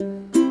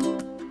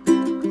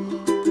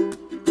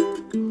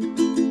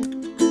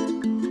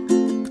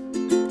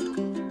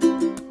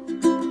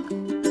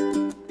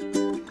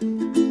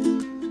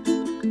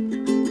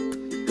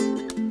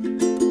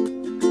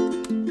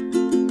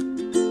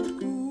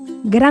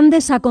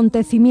Grandes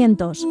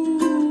acontecimientos.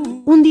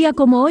 Un día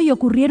como hoy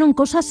ocurrieron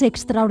cosas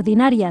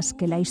extraordinarias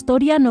que la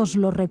historia nos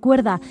lo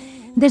recuerda.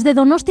 Desde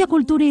Donostia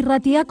Kultura y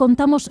Ratia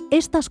contamos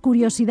estas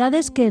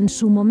curiosidades que en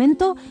su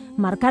momento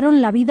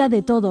marcaron la vida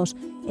de todos,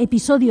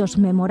 episodios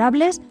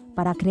memorables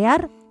para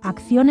crear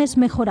acciones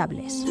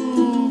mejorables.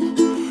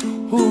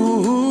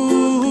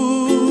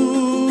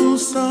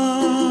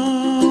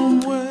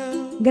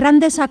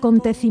 Grandes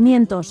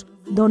acontecimientos,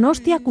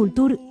 Donostia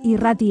Kultura y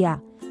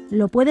Ratia.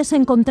 Lo puedes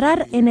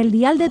encontrar en el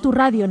dial de tu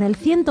radio, en el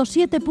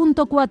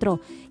 107.4,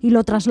 y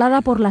lo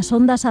traslada por las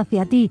ondas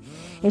hacia ti.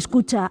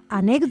 Escucha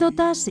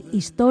anécdotas,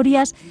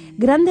 historias,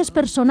 grandes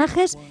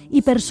personajes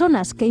y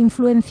personas que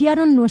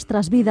influenciaron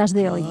nuestras vidas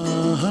de hoy.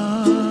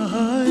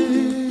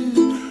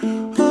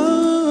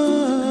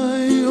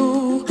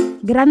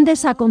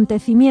 Grandes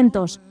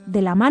acontecimientos,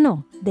 de la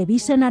mano de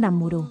Bisen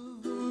Aramburu.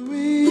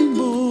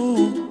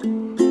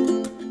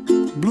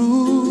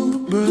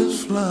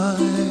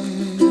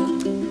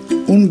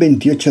 Un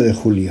 28 de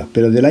julio,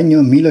 pero del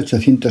año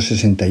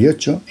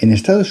 1868, en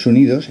Estados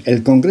Unidos,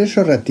 el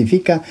Congreso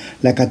ratifica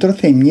la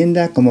 14ª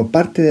enmienda como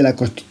parte de la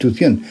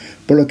Constitución,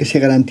 por lo que se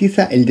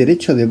garantiza el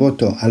derecho de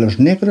voto a los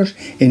negros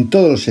en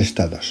todos los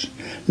estados.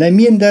 La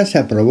enmienda se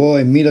aprobó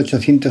en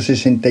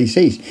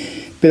 1866,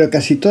 pero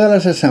casi todas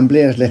las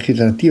asambleas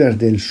legislativas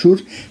del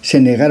sur se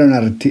negaron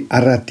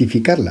a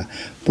ratificarla,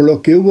 por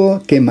lo que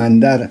hubo que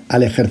mandar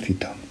al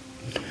ejército.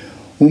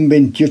 Un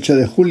 28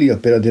 de julio,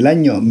 pero del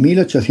año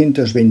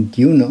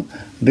 1821,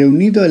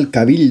 reunido el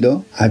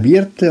Cabildo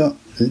Abierto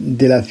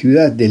de la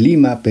ciudad de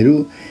Lima,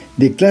 Perú,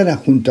 declara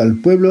junto al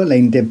pueblo la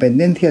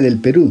independencia del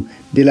Perú,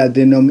 de la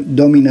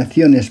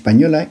dominación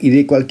española y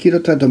de cualquier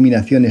otra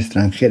dominación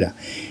extranjera.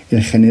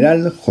 El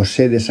general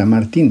José de San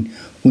Martín,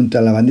 junto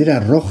a la bandera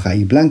roja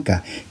y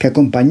blanca que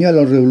acompañó a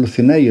los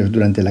revolucionarios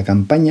durante la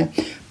campaña,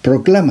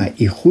 proclama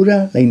y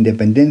jura la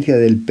independencia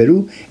del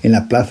Perú en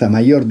la Plaza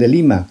Mayor de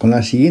Lima con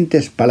las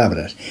siguientes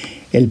palabras: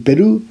 el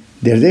Perú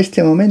desde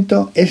este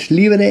momento es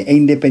libre e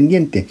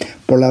independiente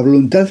por la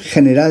voluntad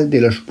general de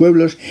los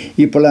pueblos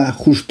y por la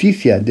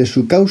justicia de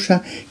su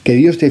causa que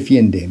Dios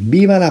defiende.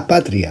 ¡Viva la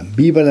patria!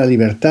 ¡Viva la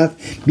libertad!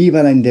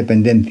 ¡Viva la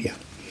independencia!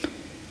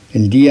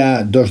 El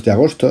día 2 de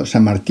agosto,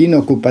 San Martín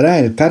ocupará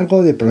el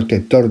cargo de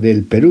protector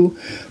del Perú,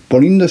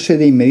 poniéndose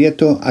de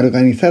inmediato a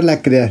organizar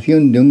la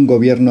creación de un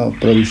gobierno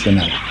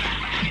provisional.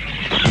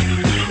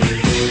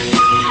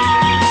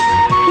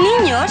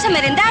 Niños, a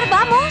merendar,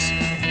 vamos.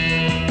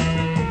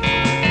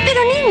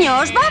 Pero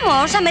niños,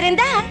 vamos a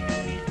merendar.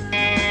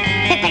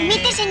 ¿Me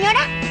permite,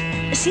 señora?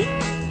 ¿Sí?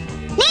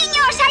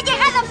 ¡Niños, ha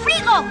llegado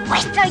Frigo!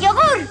 ¡Vuestro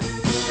yogur!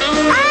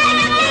 ¡Ay,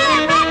 aquí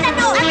el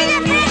plátano! ¡A mí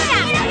de fresa!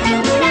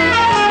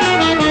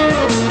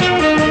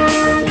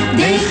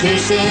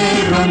 Déjese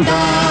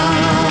rondar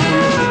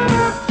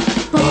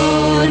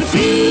por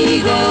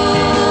Frigo.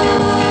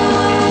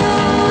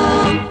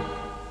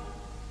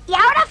 Y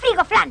ahora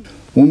Frigo Flan.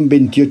 Un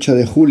 28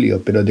 de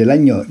julio, pero del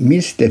año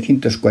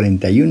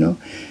 1741,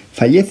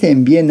 fallece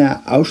en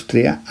Viena,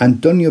 Austria,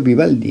 Antonio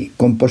Vivaldi,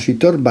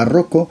 compositor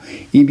barroco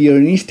y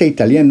violinista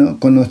italiano,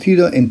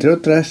 conocido entre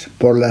otras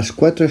por las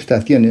 4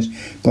 estaciones,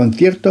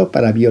 concierto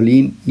para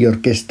violín y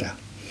orquesta.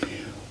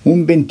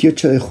 Un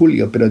 28 de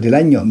julio, pero del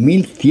año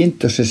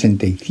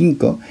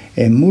 1165,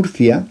 en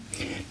Murcia,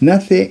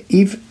 nace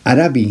Ibn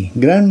Arabi,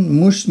 gran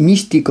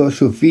místico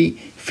sufí,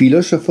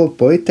 filósofo,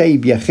 poeta y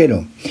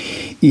viajero,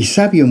 y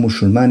sabio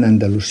musulmán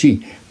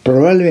andalusí,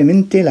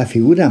 probablemente la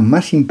figura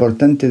más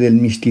importante del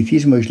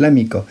misticismo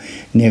islámico.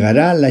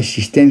 Negará la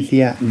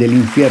existencia del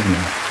infierno.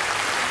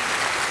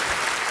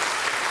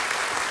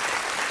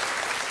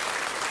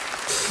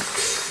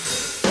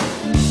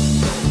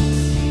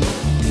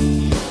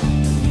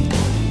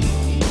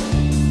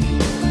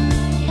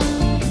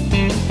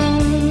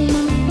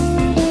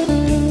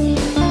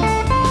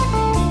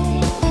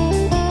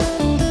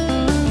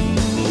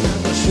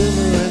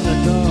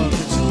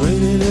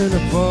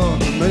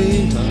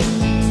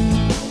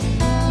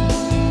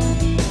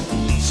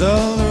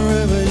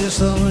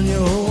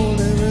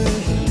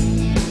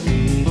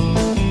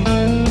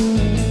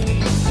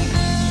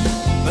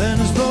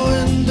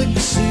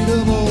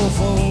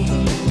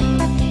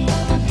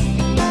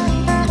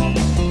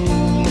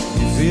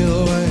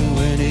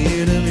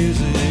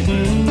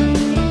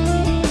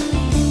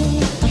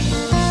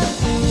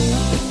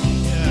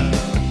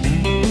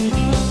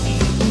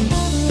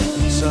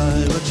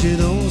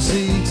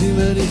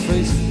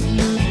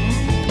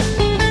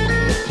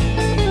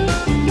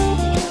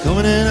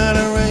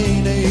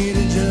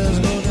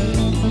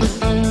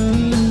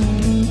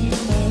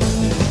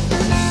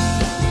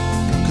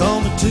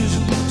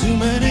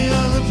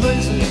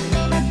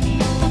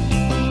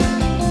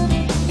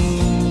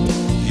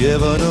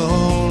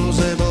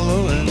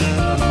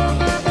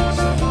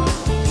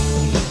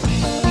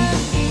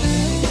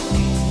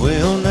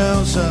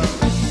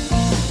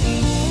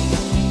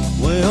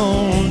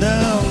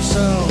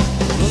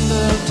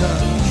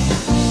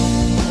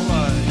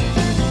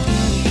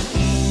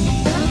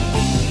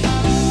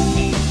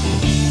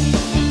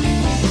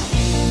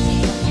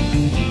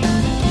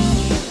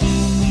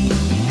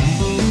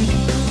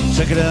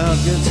 Check it out,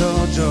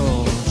 Guitar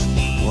George.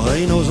 Well,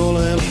 he knows all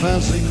them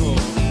fancy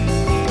chords.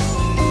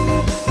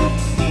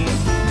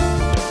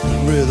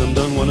 Rhythm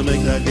don't want to make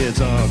that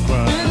guitar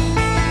cry.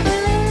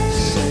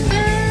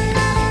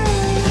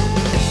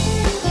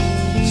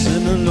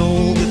 Sing an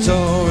old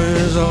guitar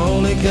is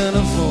all he can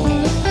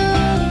afford.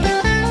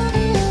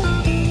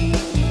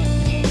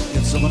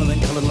 Get some one of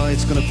them colored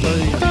lights gonna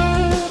play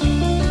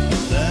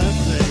that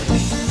thing.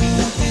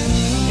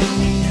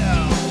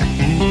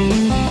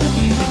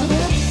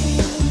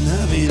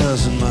 Now he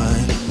doesn't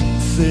mind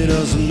if he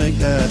doesn't make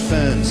that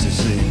fancy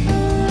scene.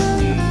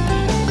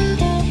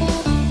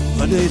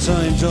 My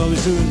daytime job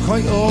is doing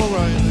quite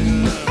alright.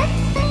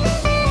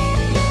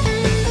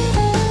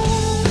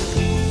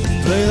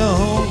 Play the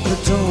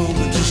honky-tonk,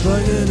 but just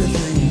like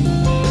anything,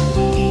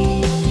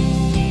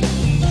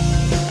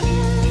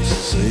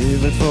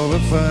 save it for a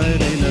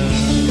Friday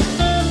night.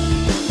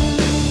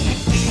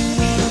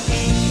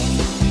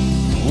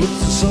 With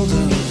the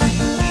Sultans,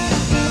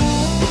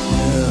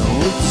 yeah,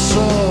 with the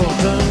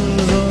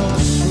Sultans all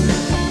sweet.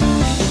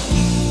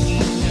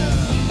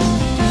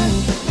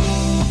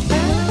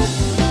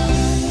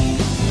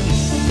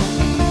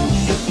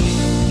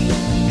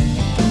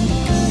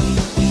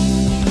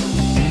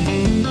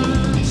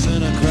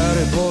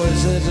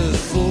 Boys, they're just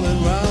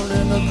fooling round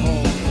in the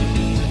corner,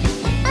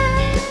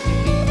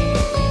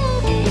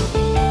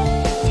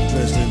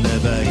 dressed in their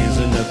baggies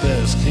in the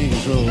best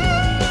King's Road.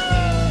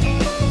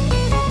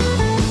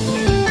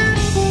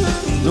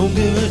 Don't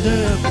give a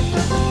damn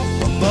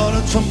about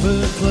a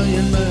trumpet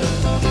playing man.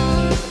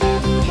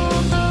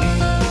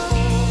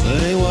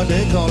 That ain't what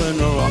they callin'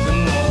 the rock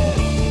and roll.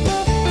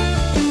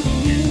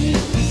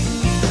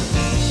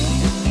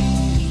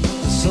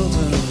 The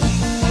Sultans,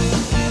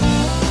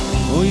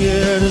 oh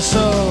yeah, the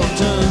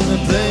Sultans, they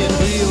play